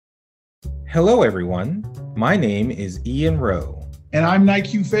Hello, everyone. My name is Ian Rowe. And I'm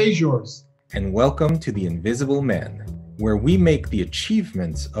Nique, and welcome to The Invisible Men, where we make the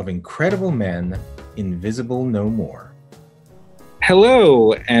achievements of incredible men invisible no more.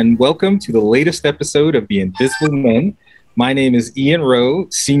 Hello, and welcome to the latest episode of The Invisible Men. My name is Ian Rowe,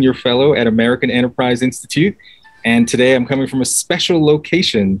 Senior Fellow at American Enterprise Institute, and today I'm coming from a special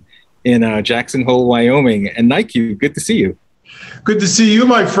location in Jackson Hole, Wyoming. And Nique, good to see you. Good to see you,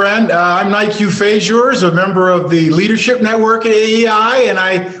 my friend. I'm Nique, a member of the Leadership Network at AEI, and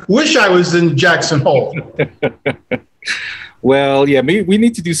I wish I was in Jackson Hole. Well, yeah, we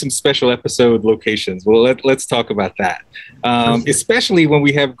need to do some special episode locations. Well, let's talk about that, especially when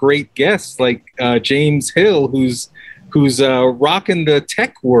we have great guests like James Hill, who's rocking the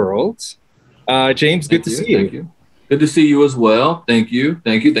tech world. James, good to see you. Thank you. Good to see you as well. Thank you.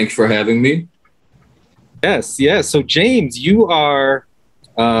 Thanks for having me. Yes. So, James, you are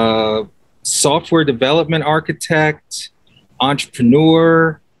a software development architect,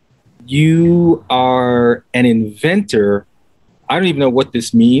 entrepreneur. You are an inventor. I don't even know what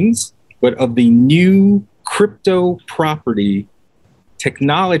this means, but of the new crypto property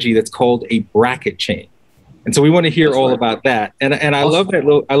technology that's called a BracketChain. And so we want to hear all about that. And I love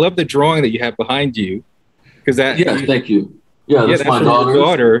that. I love the drawing that you have behind you, because that. Yeah, thank you. Yeah, that's my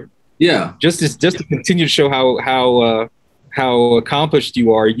daughter. Yeah. Just to continue to show how accomplished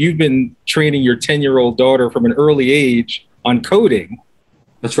you are. You've been training your 10-year-old daughter from an early age on coding.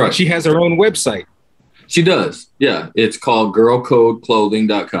 That's right. She has her own website. She does. Yeah. It's called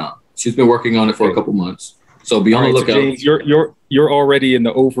girlcodeclothing.com. She's been working on it for a couple months. So be on the lookout. So James, you're already in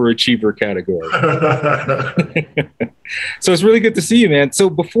the overachiever category. So it's really good to see you, man.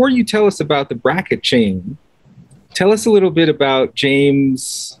 So before you tell us about the BracketChain, tell us a little bit about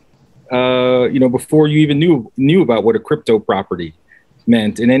James. Before you even knew about what a crypto property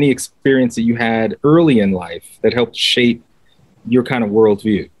meant, and any experience that you had early in life that helped shape your kind of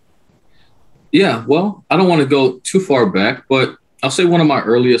worldview. Yeah, well, I don't want to go too far back, but I'll say one of my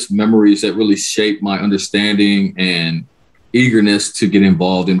earliest memories that really shaped my understanding and eagerness to get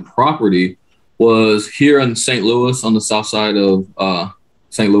involved in property was here in St. Louis, on the south side of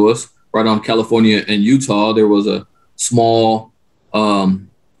St. Louis, right on California and Utah. There was a small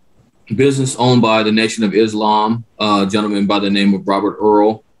business owned by the Nation of Islam, a gentleman by the name of Robert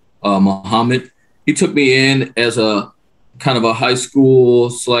Earl Muhammad. He took me in as a kind of a high school /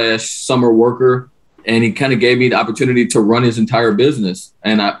 summer worker, and he kind of gave me the opportunity to run his entire business.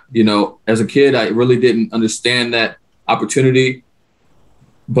 And I, as a kid, I really didn't understand that opportunity.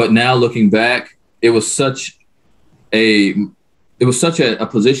 But now looking back, it was such a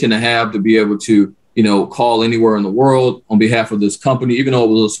position to have, to be able to call anywhere in the world on behalf of this company. Even though it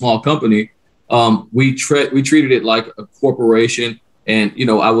was a small company, we treated it like a corporation. And,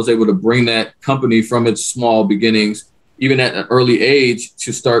 I was able to bring that company from its small beginnings, even at an early age,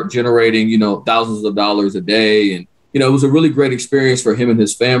 to start generating, thousands of dollars a day. And, it was a really great experience for him and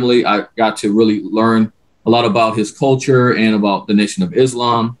his family. I got to really learn a lot about his culture and about the Nation of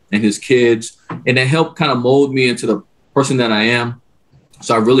Islam and his kids. And it helped kind of mold me into the person that I am.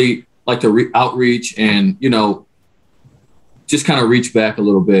 So I really like to outreach and, just kind of reach back a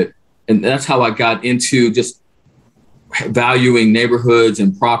little bit. And that's how I got into just valuing neighborhoods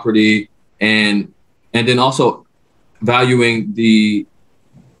and property, and then also valuing the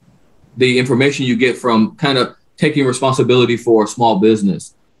information you get from kind of taking responsibility for a small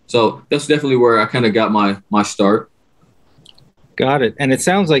business. So that's definitely where I kind of got my start. Got it. And it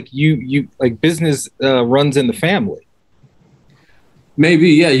sounds like you like business runs in the family. Maybe,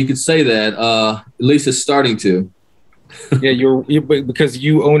 yeah, you could say that. At least it's starting to. Yeah, because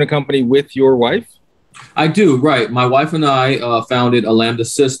you own a company with your wife? I do, right. My wife and I founded Alambda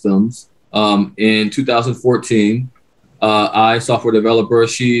Systems in 2014. I, software developer.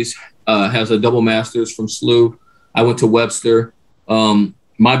 She's has a double master's from SLU. I went to Webster.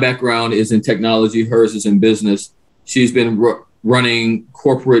 My background is in technology. Hers is in business. She's been running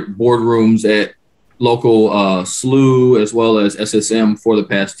corporate boardrooms at local SLU as well as SSM for the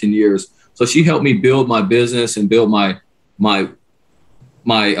past 10 years. So she helped me build my business and build my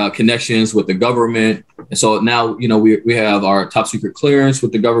connections with the government. And so now, we have our top secret clearance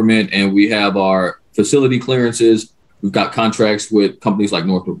with the government, and we have our facility clearances. We've got contracts with companies like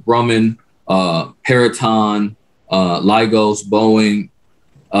Northrop Grumman, Peraton, Lygos, Boeing,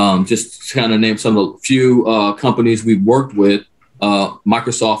 just to kind of name some of the few companies we've worked with,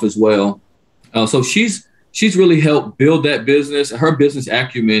 Microsoft as well. So she's really helped build that business. Her business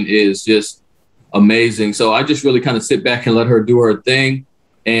acumen is just amazing. So I just really kind of sit back and let her do her thing.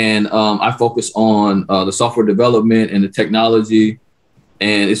 And I focus on the software development and the technology.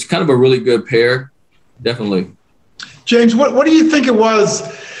 and it's kind of a really good pair, definitely. James, what do you think it was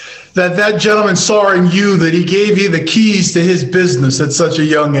that gentleman saw in you that he gave you the keys to his business at such a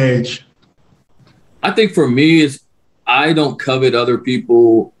young age? I think for me is I don't covet other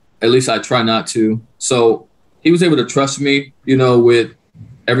people. At least I try not to. So he was able to trust me, with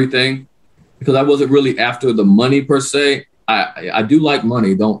everything, because I wasn't really after the money per se. I do like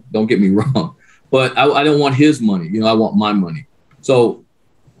money. Don't get me wrong, but I don't want his money. I want my money. So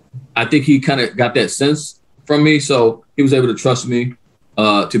I think he kind of got that sense from me. So he was able to trust me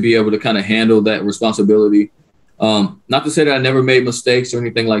to be able to kind of handle that responsibility. Not to say that I never made mistakes or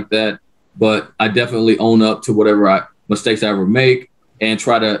anything like that, but I definitely own up to whatever mistakes I ever make and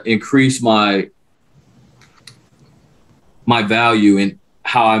try to increase my value and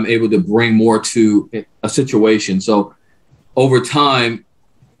how I'm able to bring more to a situation. So over time,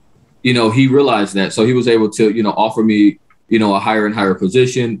 he realized that. So he was able to, offer me, a higher and higher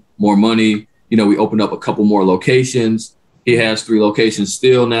position, more money. We opened up a couple more locations. He has 3 locations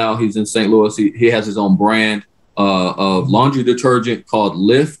still now. He's in St. Louis. He has his own brand of laundry detergent called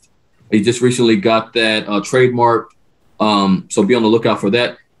Lift. He just recently got that trademarked. So be on the lookout for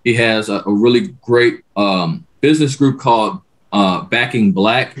that. He has a really great business group called Backing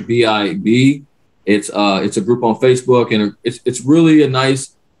Black, BIB. It's a group on Facebook, and it's really a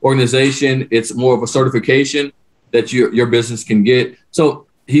nice organization. It's more of a certification that your business can get. So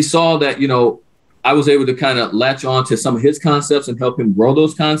he saw that, I was able to kind of latch on to some of his concepts and help him grow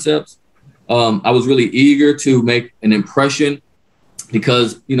those concepts. I was really eager to make an impression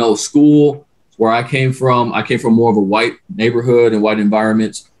because, school where I came from more of a white neighborhood and white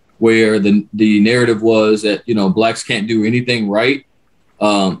environments where the narrative was that, Blacks can't do anything right.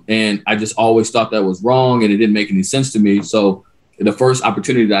 And I just always thought that was wrong and it didn't make any sense to me. So the first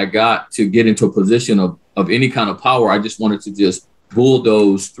opportunity that I got to get into a position of any kind of power, I just wanted to just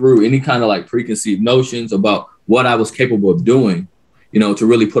bulldoze through any kind of like preconceived notions about what I was capable of doing, to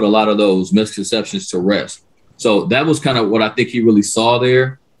really put a lot of those misconceptions to rest. So that was kind of what I think he really saw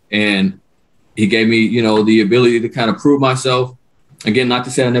there. And he gave me, the ability to kind of prove myself. Again, not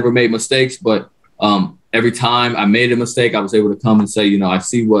to say I never made mistakes, but every time I made a mistake, I was able to come and say, I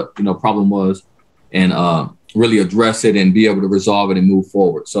see what, problem was and really address it and be able to resolve it and move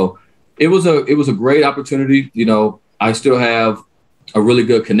forward. So it was a great opportunity. I still have a really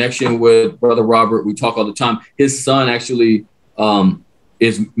good connection with Brother Robert. We talk all the time. His son actually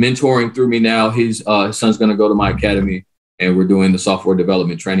is mentoring through me now. His son's going to go to my academy and we're doing the software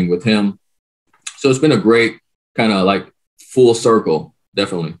development training with him. So it's been a great kind of like full circle,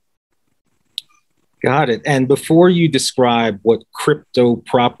 definitely. Got it. And before you describe what crypto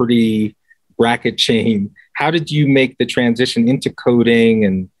property BracketChain, how did you make the transition into coding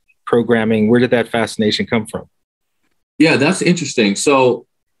and programming? Where did that fascination come from? Yeah, that's interesting. So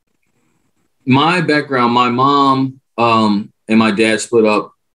my background, my mom and my dad split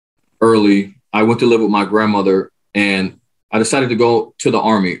up early. I went to live with my grandmother and I decided to go to the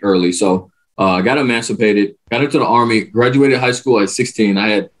Army early. So I got emancipated, got into the Army, graduated high school at 16. I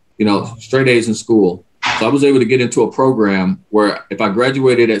had, straight A's in school. So I was able to get into a program where if I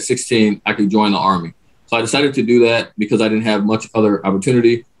graduated at 16, I could join the Army. So I decided to do that because I didn't have much other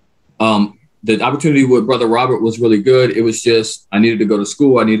opportunity. The opportunity with Brother Robert was really good. It was just, I needed to go to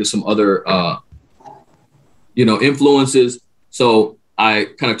school. I needed some other, influences. So I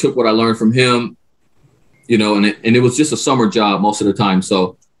kind of took what I learned from him, and it was just a summer job most of the time.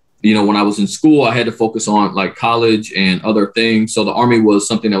 So, when I was in school, I had to focus on like college and other things. So the Army was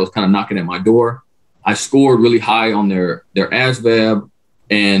something that was kind of knocking at my door. I scored really high on their ASVAB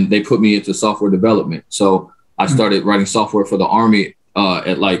and they put me into software development. So I started writing software for the Army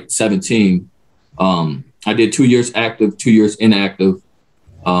at like 17. I did 2 years active, 2 years inactive.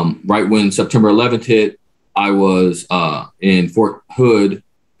 Right when September 11th hit, I was in Fort Hood.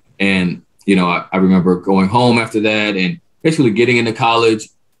 And, I remember going home after that and basically getting into college.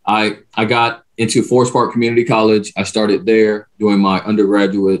 I got into Forest Park Community College. I started there doing my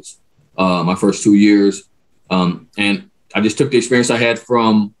undergraduates, my first 2 years. And I just took the experience I had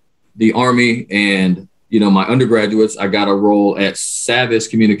from the Army and, my undergraduates. I got a role at Savis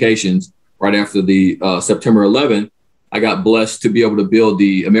Communications right after the September 11th. I got blessed to be able to build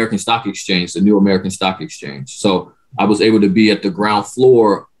the American Stock Exchange, the new American Stock Exchange. So I was able to be at the ground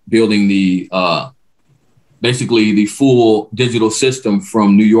floor building the basically the full digital system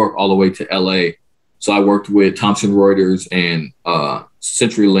from New York all the way to LA. So I worked with Thomson Reuters and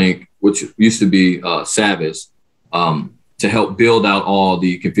CenturyLink, which used to be Savis, to help build out all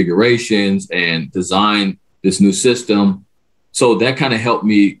the configurations and design this new system. So that kind of helped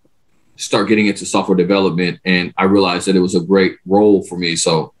me start getting into software development, and I realized that it was a great role for me.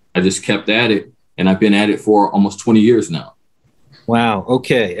 So I just kept at it, and I've been at it for almost 20 years now. Wow.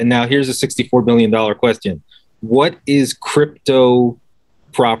 Okay. And now here's a $64 billion question. What is crypto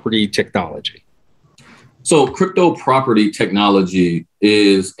property technology? So crypto property technology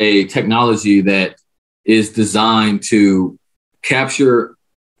is a technology that is designed to capture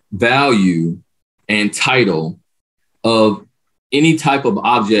value and title of any type of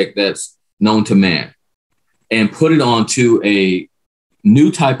object that's known to man and put it onto a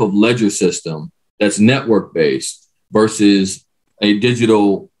new type of ledger system that's network based versus a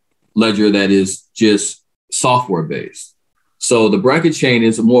digital ledger that is just software based. So the BracketChain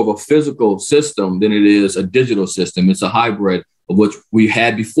is more of a physical system than it is a digital system. It's a hybrid of what we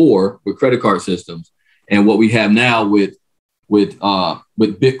had before with credit card systems and what we have now with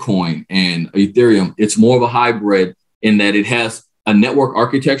Bitcoin and Ethereum. It's more of a hybrid in that it has a network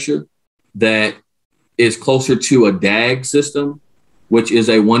architecture that is closer to a DAG system, which is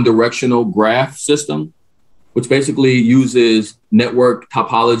a one-directional graph system, which basically uses network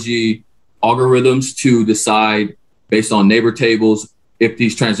topology algorithms to decide based on neighbor tables if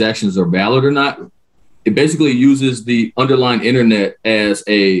these transactions are valid or not. It basically uses the underlying internet as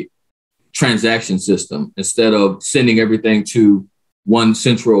a transaction system instead of sending everything to one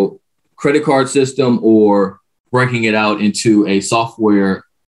central credit card system or breaking it out into a software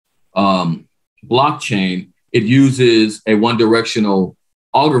blockchain. It uses a one-directional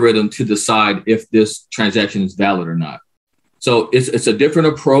algorithm to decide if this transaction is valid or not. So it's a different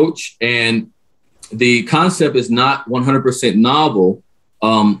approach, and the concept is not 100% novel,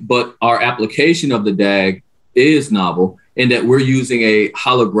 but our application of the DAG is novel in that we're using a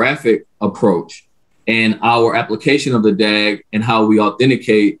holographic approach, and our application of the DAG and how we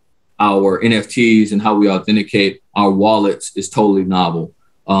authenticate our NFTs and how we authenticate our wallets is totally novel.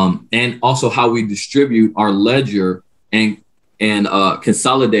 And also how we distribute our ledger and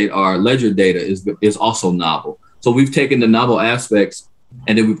consolidate our ledger data is also novel. So we've taken the novel aspects,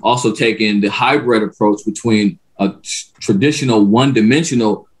 and then we've also taken the hybrid approach between a traditional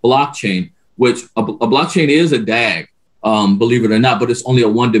one-dimensional blockchain, which a blockchain is a DAG, believe it or not, but it's only a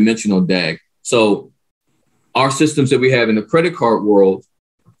one-dimensional DAG. So our systems that we have in the credit card world,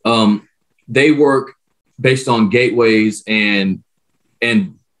 they work based on gateways and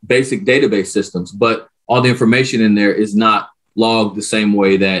basic database systems, but all the information in there is not logged the same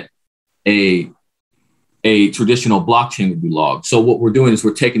way that a traditional blockchain would be logged. So what we're doing is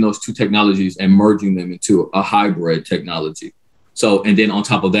we're taking those two technologies and merging them into a hybrid technology. So, and then on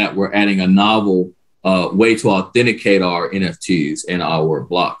top of that, we're adding a novel way to authenticate our NFTs and our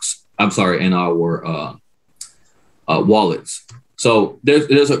blocks. I'm sorry, and our wallets. So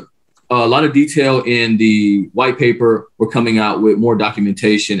there's a lot of detail in the white paper. We're coming out with more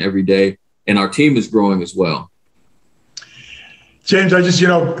documentation every day, and our team is growing as well. James,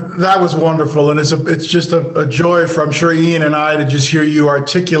 that was wonderful. And it's just a joy for, I'm sure, Ian and I to just hear you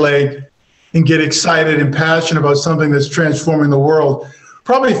articulate and get excited and passionate about something that's transforming the world.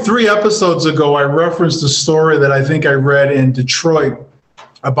 Probably 3 episodes ago, I referenced a story that I think I read in Detroit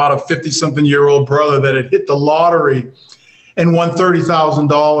about a 50-something-year-old brother that had hit the lottery and won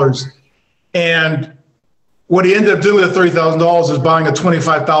 $30,000. And what he ended up doing with the $30,000 is buying a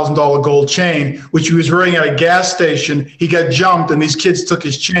 $25,000 gold chain, which he was wearing at a gas station. He got jumped, and these kids took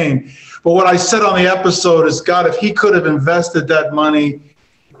his chain. But what I said on the episode is, God, if he could have invested that money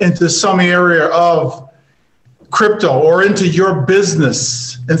into some area of crypto or into your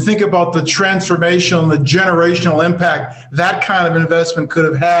business, and think about the transformational and the generational impact that kind of investment could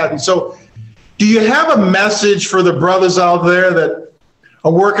have had. And so do you have a message for the brothers out there that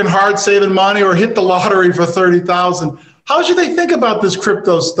are working hard, saving money, or hit the lottery for $30,000? How should they think about this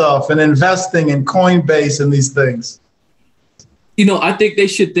crypto stuff and investing in Coinbase and these things? I think they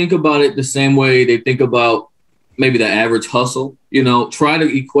should think about it the same way they think about maybe the average hustle. Try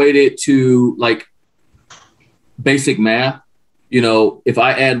to equate it to like basic math. If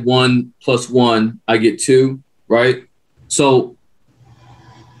I add 1 + 1, I get 2, right? So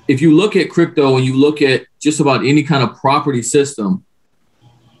if you look at crypto and you look at just about any kind of property system,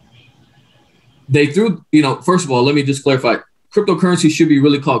 they threw, first of all, let me just clarify, cryptocurrency should be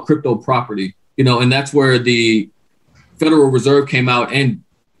really called crypto property, and that's where the Federal Reserve came out and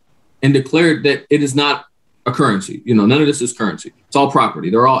declared that it is not a currency. None of this is currency. It's all property.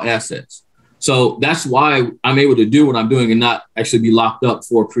 They're all assets. So that's why I'm able to do what I'm doing and not actually be locked up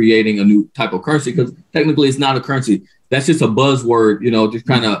for creating a new type of currency, because technically it's not a currency. That's just a buzzword, just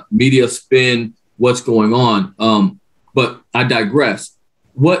kind of media spin what's going on. But I digress.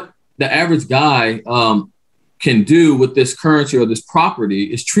 What the average guy can do with this currency or this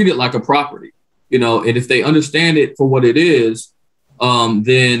property is treat it like a property, and if they understand it for what it is,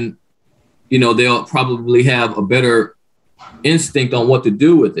 then, they'll probably have a better instinct on what to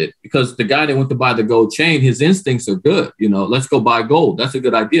do with it. Because the guy that went to buy the gold chain, his instincts are good. Let's go buy gold. That's a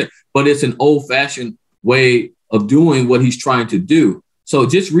good idea. But it's an old fashioned way of doing what he's trying to do. So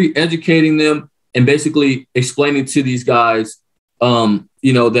just re-educating them and basically explaining to these guys,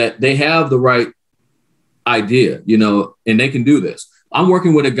 that they have the right idea, and they can do this. I'm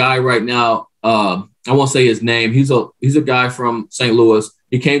working with a guy right now. I won't say his name. He's a guy from St. Louis.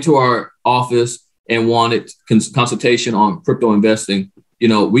 He came to our office and wanted consultation on crypto investing.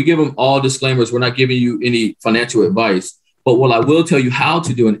 We give him all disclaimers. We're not giving you any financial advice, but what I will tell you how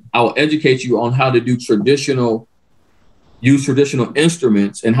to do, and I'll educate you on how to do use traditional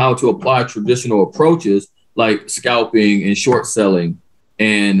instruments and how to apply traditional approaches like scalping and short selling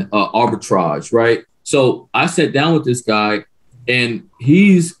and arbitrage, right? So I sat down with this guy, and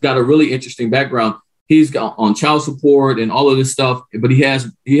he's got a really interesting background. He's got on child support and all of this stuff, but he has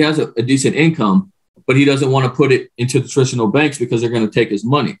a decent income, but he doesn't want to put it into the traditional banks because they're going to take his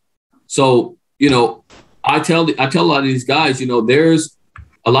money. So, I tell a lot of these guys, there's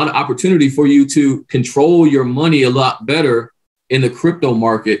a lot of opportunity for you to control your money a lot better in the crypto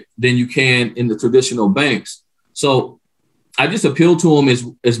market than you can in the traditional banks. So I just appeal to them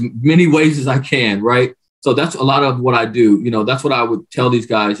as many ways as I can, right? So that's a lot of what I do. That's what I would tell these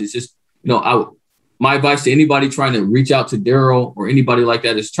guys. It's just, my advice to anybody trying to reach out to Darryl or anybody like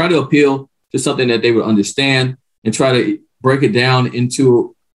that is try to appeal to something that they would understand and try to break it down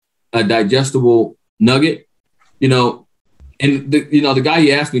into a digestible nugget, And the guy,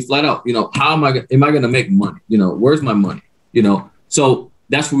 he asked me flat out, how am I going to make money? Where's my money? So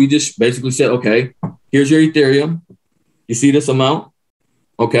that's what we just basically said. Okay, here's your Ethereum. You see this amount?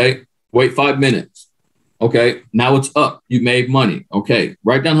 Okay, wait 5 minutes. Okay, now it's up. You made money. Okay,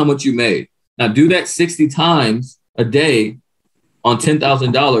 write down how much you made. Now do that 60 times a day on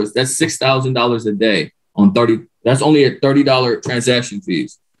 $10,000. That's $6,000 a day on 30. That's only at $30 transaction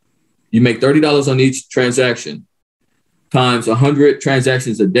fees. You make $30 on each transaction times 100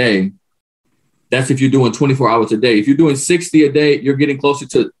 transactions a day. That's if you're doing 24 hours a day. If you're doing 60 a day, you're getting closer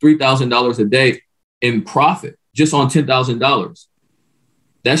to $3,000 a day in profit just on $10,000.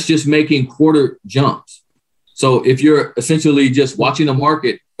 That's just making quarter jumps. So if you're essentially just watching the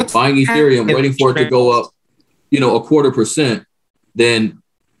market, buying Ethereum, waiting for it to go up, a 0.25%, then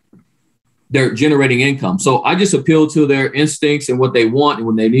they're generating income. So I just appeal to their instincts and what they want and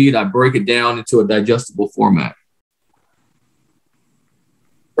what they need. I break it down into a digestible format.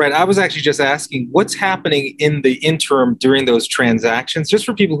 Right. I was actually just asking what's happening in the interim during those transactions, just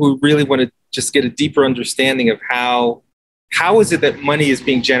for people who really want to just get a deeper understanding of how is it that money is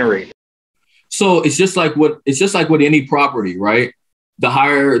being generated? So it's just like with any property, right? The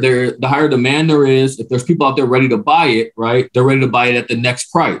higher demand there is, if there's people out there ready to buy it, right? They're ready to buy it at the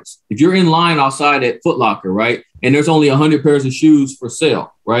next price. If you're in line outside at Foot Locker, right? And there's only 100 pairs of shoes for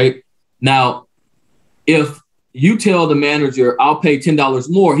sale, right? Now, if you tell the manager, I'll pay $10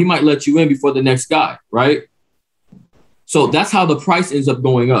 more, he might let you in before the next guy, right? So that's how the price ends up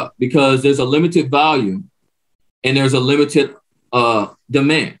going up, because there's a limited value and there's a limited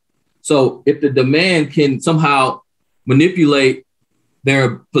demand. So if the demand can somehow manipulate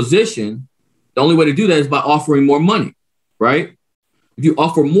their position, the only way to do that is by offering more money, right? If you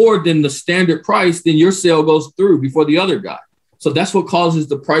offer more than the standard price, then your sale goes through before the other guy. So that's what causes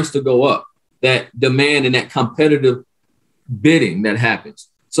the price to go up, that demand and that competitive bidding that happens.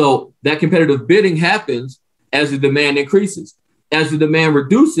 So that competitive bidding happens as the demand increases. As the demand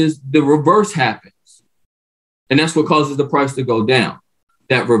reduces, the reverse happens. And that's what causes the price to go down,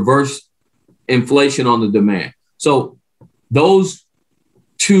 that reverse inflation on the demand. So those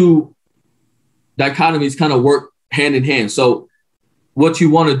two dichotomies kind of work hand in hand. So what you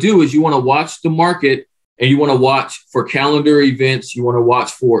want to do is you want to watch the market, and you want to watch for calendar events. You want to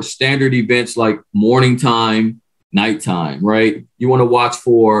watch for standard events like morning time, nighttime, right? You want to watch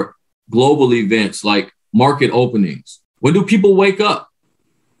for global events like market openings. When do people wake up?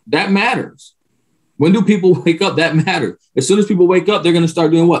 That matters. When do people wake up? That matters. As soon as people wake up, they're going to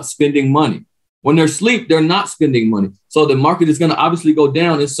start doing what? Spending money. When they're asleep, they're not spending money. So the market is going to obviously go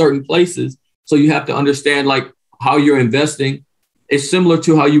down in certain places. So you have to understand like how you're investing. It's similar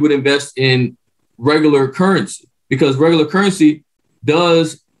to how you would invest in regular currency, because regular currency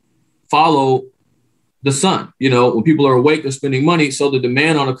does follow the sun. When people are awake, they're spending money. So the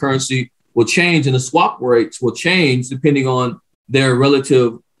demand on a currency will change and the swap rates will change depending on their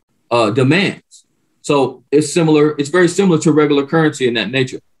relative demands. So it's similar. It's very similar to regular currency in that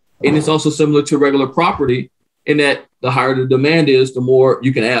nature. And it's also similar to regular property in that the higher the demand is, the more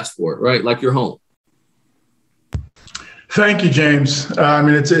you can ask for it, right? Like your home. Thank you, James. I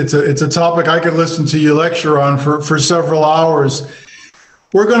mean, it's a topic I could listen to you lecture on for several hours.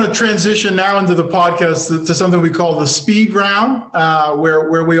 We're going to transition now into the podcast to something we call the speed round,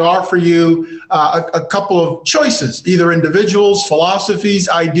 where we offer you a couple of choices, either individuals, philosophies,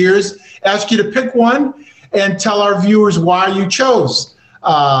 ideas, ask you to pick one and tell our viewers why you chose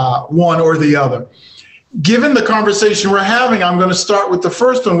one or the other. Given the conversation we're having, I'm going to start with the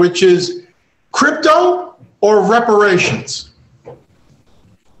first one, which is crypto or reparations?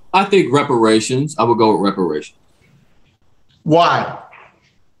 I think reparations. I would go with reparations. Why?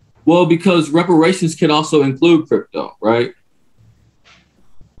 Well, because reparations can also include crypto, right?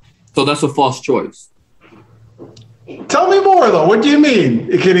 So that's a false choice. Tell me more, though. What do you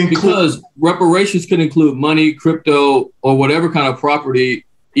mean? It can include? Because reparations can include money, crypto, or whatever kind of property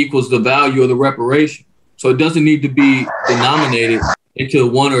equals the value of the reparation. So it doesn't need to be denominated into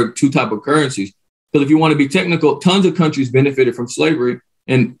one or two type of currencies. Because if you want to be technical, tons of countries benefited from slavery.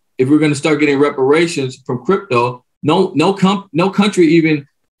 And if we're going to start getting reparations from crypto, no country even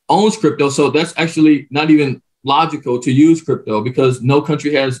owns crypto. So that's actually not even logical to use crypto because no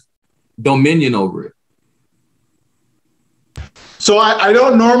country has dominion over it. So I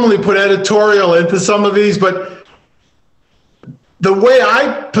don't normally put editorial into some of these, but the way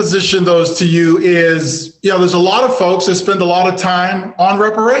I position those to you is, there's a lot of folks that spend a lot of time on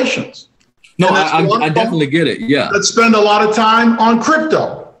reparations. No, I definitely get it. Yeah. That spend a lot of time on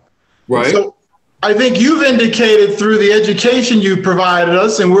crypto. Right. So I think you've indicated through the education you provided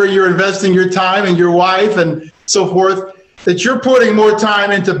us and where you're investing your time and your wife and so forth, that you're putting more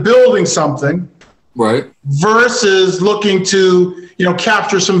time into building something. Right. Versus looking to,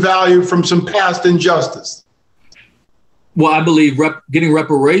 capture some value from some past injustice. Well, I believe getting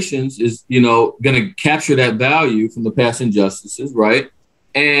reparations is, going to capture that value from the past injustices. Right.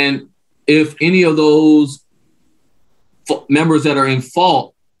 And if any of those members that are in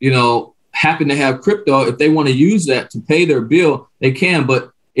fault, happen to have crypto, if they want to use that to pay their bill, they can,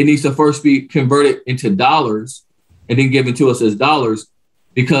 but it needs to first be converted into dollars and then given to us as dollars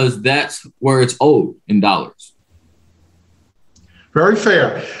because that's where it's owed in dollars. Very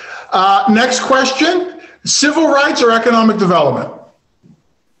fair. Next question, civil rights or economic development?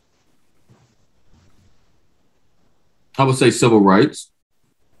 I would say civil rights.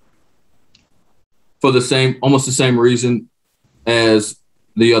 For almost the same reason as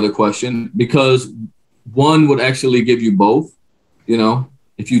the other question, because one would actually give you both.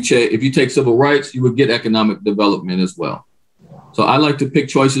 If you take civil rights, you would get economic development as well. So I like to pick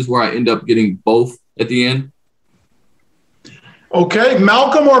choices where I end up getting both at the end. Okay,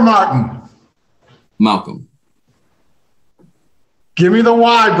 Malcolm or Martin? Malcolm. Give me the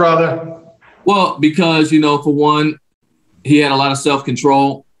why, brother. Well, because, for one, he had a lot of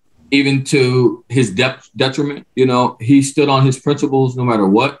self-control. Even to his detriment, he stood on his principles no matter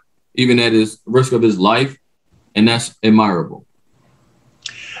what, even at his risk of his life. And that's admirable.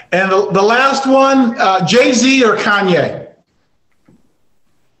 And the last one, Jay-Z or Kanye?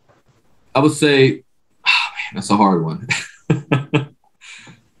 I would say, that's a hard one.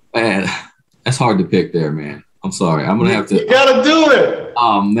 Man, that's hard to pick there, man. I'm sorry. I'm going to have to. You got to do it.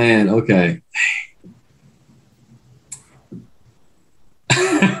 Oh, man. Okay.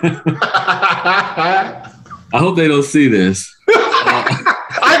 I hope they don't see this.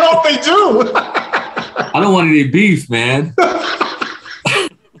 I hope they do. I don't want any beef, man.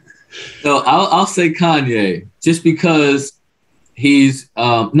 No, I'll say Kanye just because he's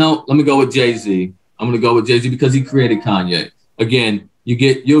no, let me go with Jay-Z. I'm going to go with Jay-Z because he created Kanye. Again,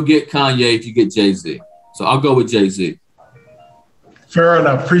 you'll get Kanye if you get Jay-Z. So I'll go with Jay-Z. Fair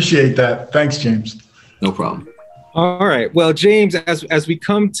enough. Appreciate that. Thanks, James. No problem. All right. Well, James, as we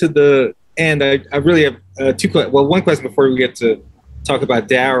come to the end, I really have one question before we get to talk about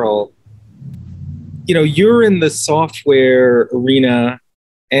Darryl. You're in the software arena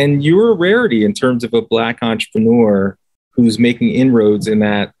and you're a rarity in terms of a Black entrepreneur who's making inroads in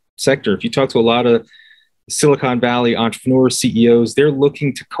that sector. If you talk to a lot of Silicon Valley entrepreneurs, CEOs, they're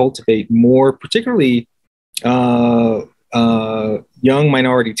looking to cultivate more, particularly young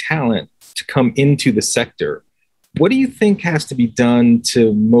minority talent to come into the sector. What do you think has to be done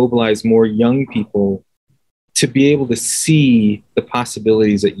to mobilize more young people to be able to see the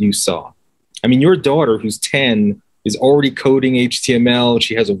possibilities that you saw? I mean, your daughter, who's 10, is already coding HTML.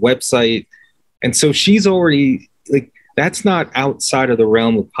 She has a website. And so she's already, that's not outside of the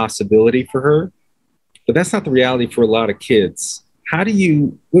realm of possibility for her. But that's not the reality for a lot of kids. What do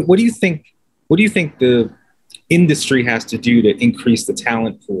you think the industry has to do to increase the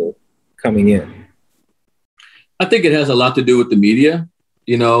talent pool coming in? I think it has a lot to do with the media.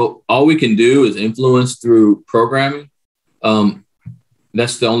 You know, all we can do is influence through programming.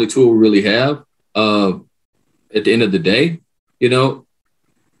 That's the only tool we really have. At the end of the day, you know,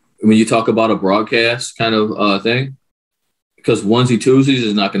 when you talk about a broadcast kind of thing, because onesie twosies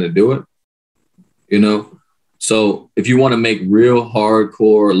is not going to do it, you know. So if you want to make real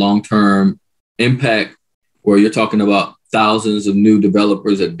hardcore long-term impact, where you're talking about thousands of new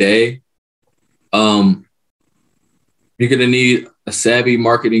developers a day, you're going to need a savvy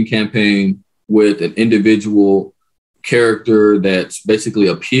marketing campaign with an individual character that's basically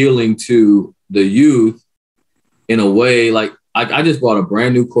appealing to the youth in a way. Like I just bought a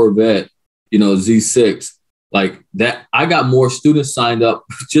brand new Corvette, you know, Z6, like that. I got more students signed up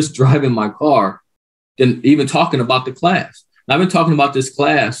just driving my car than even talking about the class. And I've been talking about this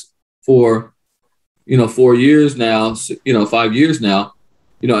class for, you know, 4 years now, you know, 5 years now,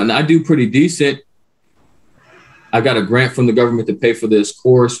 you know, and I do pretty decent. I got a grant from the government to pay for this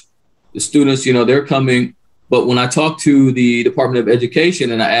course. The students, you know, they're coming. But when I talk to the Department of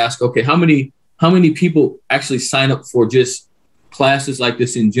Education and I ask, okay, how many people actually sign up for just classes like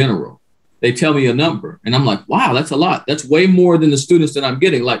this in general? They tell me a number. And I'm like, wow, that's a lot. That's way more than the students that I'm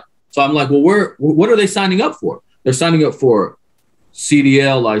getting. Like, so I'm like, well, what are they signing up for? They're signing up for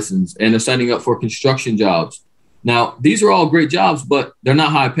CDL license and they're signing up for construction jobs. Now, these are all great jobs, but they're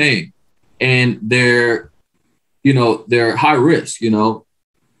not high paying and they're high risk, you know?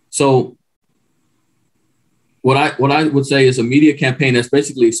 So what I would say is a media campaign that's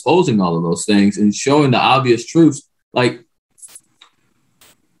basically exposing all of those things and showing the obvious truths. Like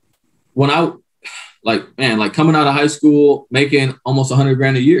when coming out of high school, making almost 100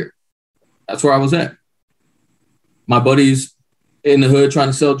 grand a year. That's where I was at. My buddies in the hood trying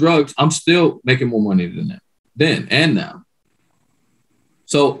to sell drugs. I'm still making more money than that then and now.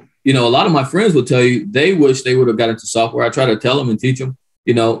 So, you know, a lot of my friends will tell you they wish they would have got into software. I try to tell them and teach them,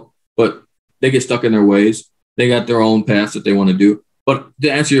 you know, but they get stuck in their ways. They got their own paths that they want to do. But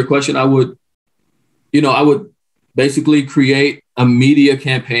to answer your question, I would basically create a media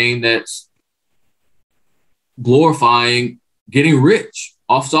campaign that's glorifying getting rich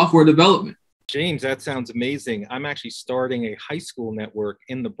off software development. James, that sounds amazing. I'm actually starting a high school network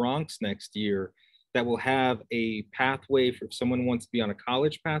in the Bronx next year that will have a pathway for if someone wants to be on a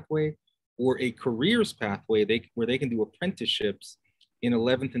college pathway or a careers pathway where they can do apprenticeships in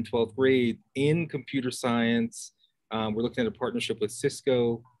 11th and 12th grade in computer science. We're looking at a partnership with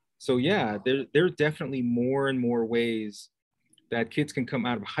Cisco. So yeah, there are definitely more and more ways that kids can come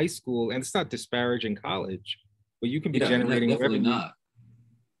out of high school, and it's not disparaging college, but you can be generating definitely revenue. Not.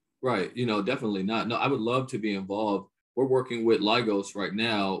 Right, you know, definitely not. No, I would love to be involved. We're working with Lygos right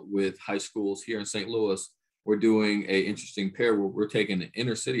now with high schools here in St. Louis. We're doing an interesting pair where we're taking an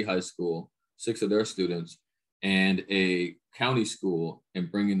inner city high school, 6 of their students, and a county school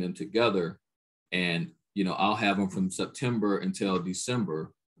and bringing them together. And, you know, I'll have them from September until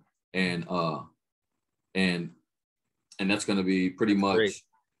December. And that's going to be pretty much,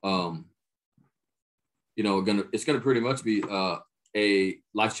 you know, it's going to pretty much be a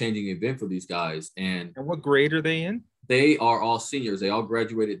life-changing event for these guys. And what grade are they in? They are all seniors. They all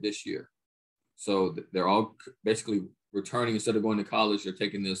graduated this year. So they're all basically returning. Instead of going to college, they're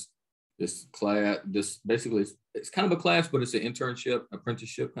taking this class, basically it's kind of a class, but it's an internship,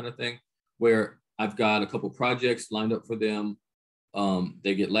 apprenticeship kind of thing, where I've got a couple projects lined up for them.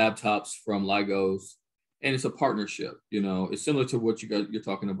 They get laptops from Lygos, and it's a partnership. You know, it's similar to what you're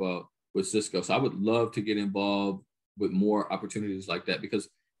talking about with Cisco. So I would love to get involved with more opportunities like that, because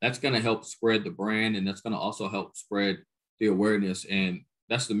that's going to help spread the brand, and that's going to also help spread the awareness. And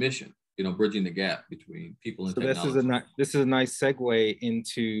that's the mission, you know, bridging the gap between people and technology. This is a nice segue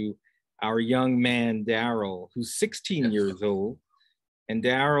into our young man, Darryl, who's 16 years old. And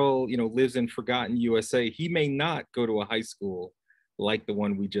Darryl, you know, lives in forgotten USA. He may not go to a high school like the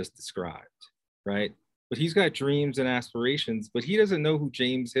one we just described, right? But he's got dreams and aspirations, but he doesn't know who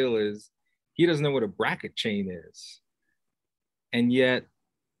James Hill is. He doesn't know what a BracketChain is. And yet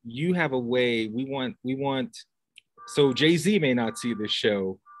you have a way, we want, so Jay-Z may not see this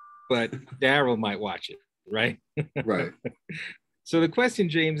show, but Darryl might watch it, right? Right. So the question,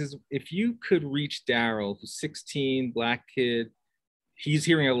 James, is if you could reach Darryl, who's 16, Black kid, he's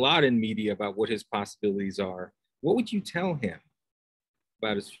hearing a lot in media about what his possibilities are. What would you tell him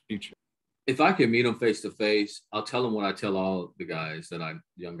about his future? If I could meet him face to face, I'll tell him what I tell all the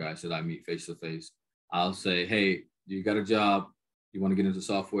young guys that I meet face to face. I'll say, hey, you got a job, you want to get into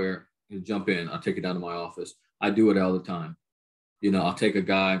software, you jump in. I'll take it down to my office. I do it all the time. You know, I'll take a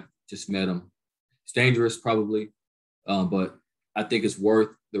guy, just met him. It's dangerous probably, but I think it's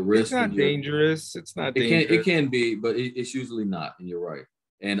worth the risk. It's not dangerous. It's not dangerous. It can be, but it's usually not. And you're right.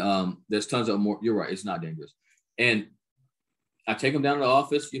 And there's tons of more. You're right. It's not dangerous. And I take them down to the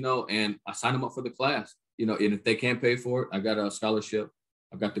office, and I sign them up for the class, and if they can't pay for it, I got a scholarship.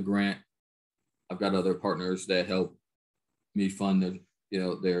 I've got the grant. I've got other partners that help me fund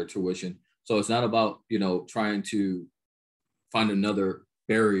their tuition. So it's not about, trying to find another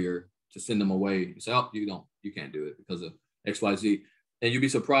barrier to send them away. You say, oh, you can't do it because of X, Y, Z. And you'd be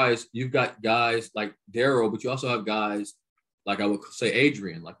surprised. You've got guys like Darryl, but you also have guys like I would say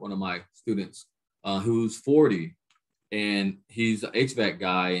Adrian, like one of my students who's 40 and he's an HVAC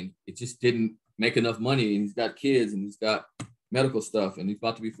guy and it just didn't make enough money. And he's got kids and he's got medical stuff and he's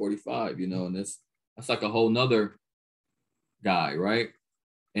about to be 45, and that's like a whole nother guy, right?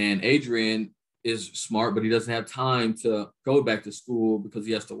 And Adrian is smart, but he doesn't have time to go back to school because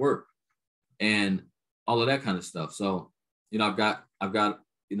he has to work and all of that kind of stuff. So, I've got,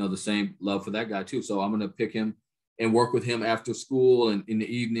 the same love for that guy too. So I'm going to pick him and work with him after school and in the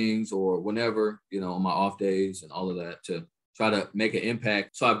evenings or whenever, on my off days and all of that to try to make an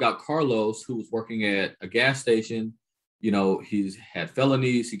impact. So I've got Carlos, who was working at a gas station. He's had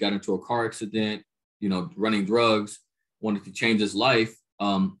felonies. He got into a car accident, running drugs, wanted to change his life.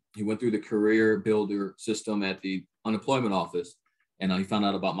 He went through the career builder system at the unemployment office and he found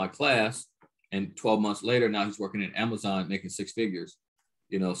out about my class. And 12 months later, now he's working at Amazon making six figures,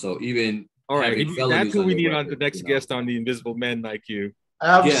 so even. All right. That's who we need on the next guest on the Invisible Men like you.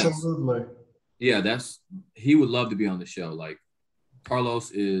 Absolutely. Yes. Yeah, he would love to be on the show. Like Carlos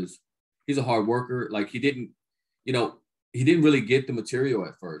he's a hard worker. Like he didn't really get the material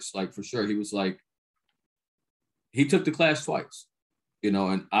at first. Like for sure. He was like, he took the class twice,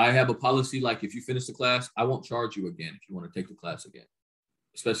 and I have a policy, like if you finish the class, I won't charge you again if you want to take the class again,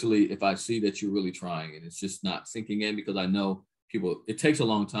 especially if I see that you're really trying and it's just not sinking in because I know it takes a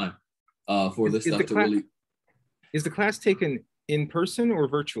long time for this stuff to really. Is the class taken in person or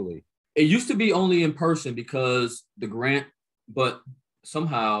virtually? It used to be only in person because the grant, but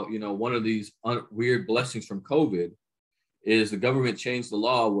somehow, one of these weird blessings from COVID is the government changed the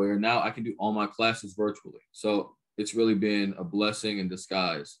law where now I can do all my classes virtually. So it's really been a blessing in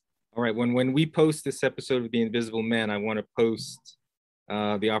disguise. All right. When we post this episode of The Invisible Men, I want to post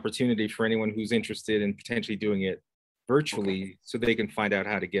the opportunity for anyone who's interested in potentially doing it virtually so they can find out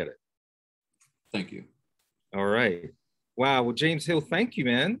how to get it. Thank you. All right. Wow. Well, James Hill, thank you,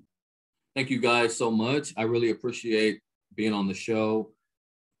 man. Thank you guys so much. I really appreciate being on the show.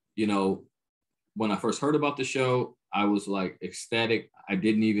 When I first heard about the show, I was like ecstatic. I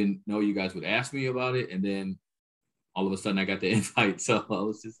didn't even know you guys would ask me about it. And then all of a sudden I got the invite. So I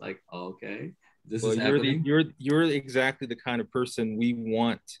was just like, oh, okay, this is happening. You're exactly the kind of person we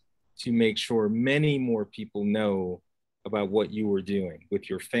want to make sure many more people know about what you were doing with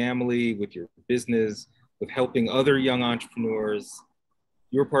your family, with your business, with helping other young entrepreneurs.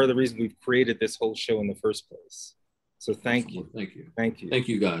 You're part of the reason we've created this whole show in the first place. So thank you. Thank you. Thank you. Thank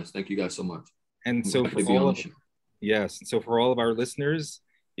you guys. Thank you guys so much. And so for all of our listeners,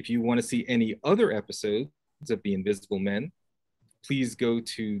 if you want to see any other episodes of The Invisible Men, please go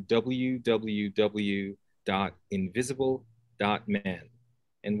to www.invisible.men.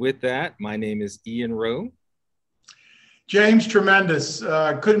 And with that, my name is Ian Rowe. James, tremendous.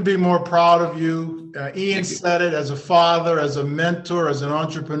 Couldn't be more proud of you. Ian said it, as a father, as a mentor, as an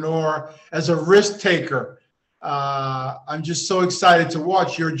entrepreneur, as a risk taker. I'm just so excited to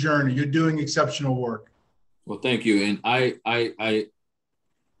watch your journey. You're doing exceptional work. Well, thank you. And I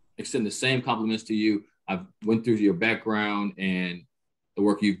extend the same compliments to you. I've went through your background and the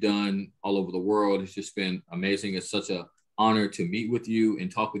work you've done all over the world. It's just been amazing. It's such an honor to meet with you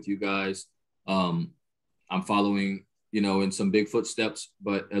and talk with you guys. I'm following, in some big footsteps,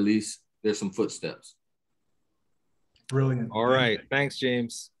 but at least there's some footsteps. Brilliant. All right. Thanks,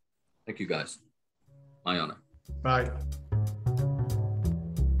 James. Thank you, guys. My honor. Bye.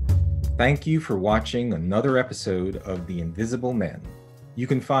 Thank you for watching another episode of The Invisible Men. You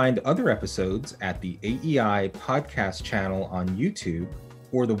can find other episodes at the AEI podcast channel on YouTube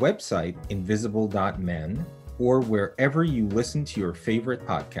or the website invisible.men or wherever you listen to your favorite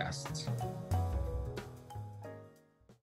podcasts.